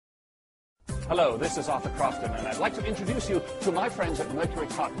Hello, this is Arthur Crofton, and I'd like to introduce you to my friends at Mercury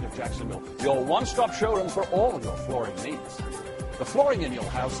Carpet of Jacksonville, your one-stop showroom for all of your flooring needs. The flooring in your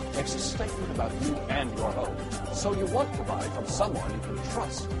house makes a statement about you and your home, so you want to buy from someone you can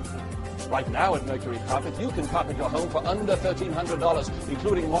trust. Right now at Mercury Carpet, you can carpet your home for under $1,300,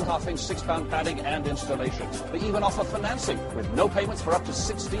 including one-half-inch 6-pound padding and installation. They even offer financing with no payments for up to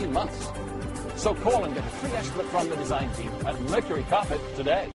 16 months. So call and get a free estimate from the design team at Mercury Carpet today.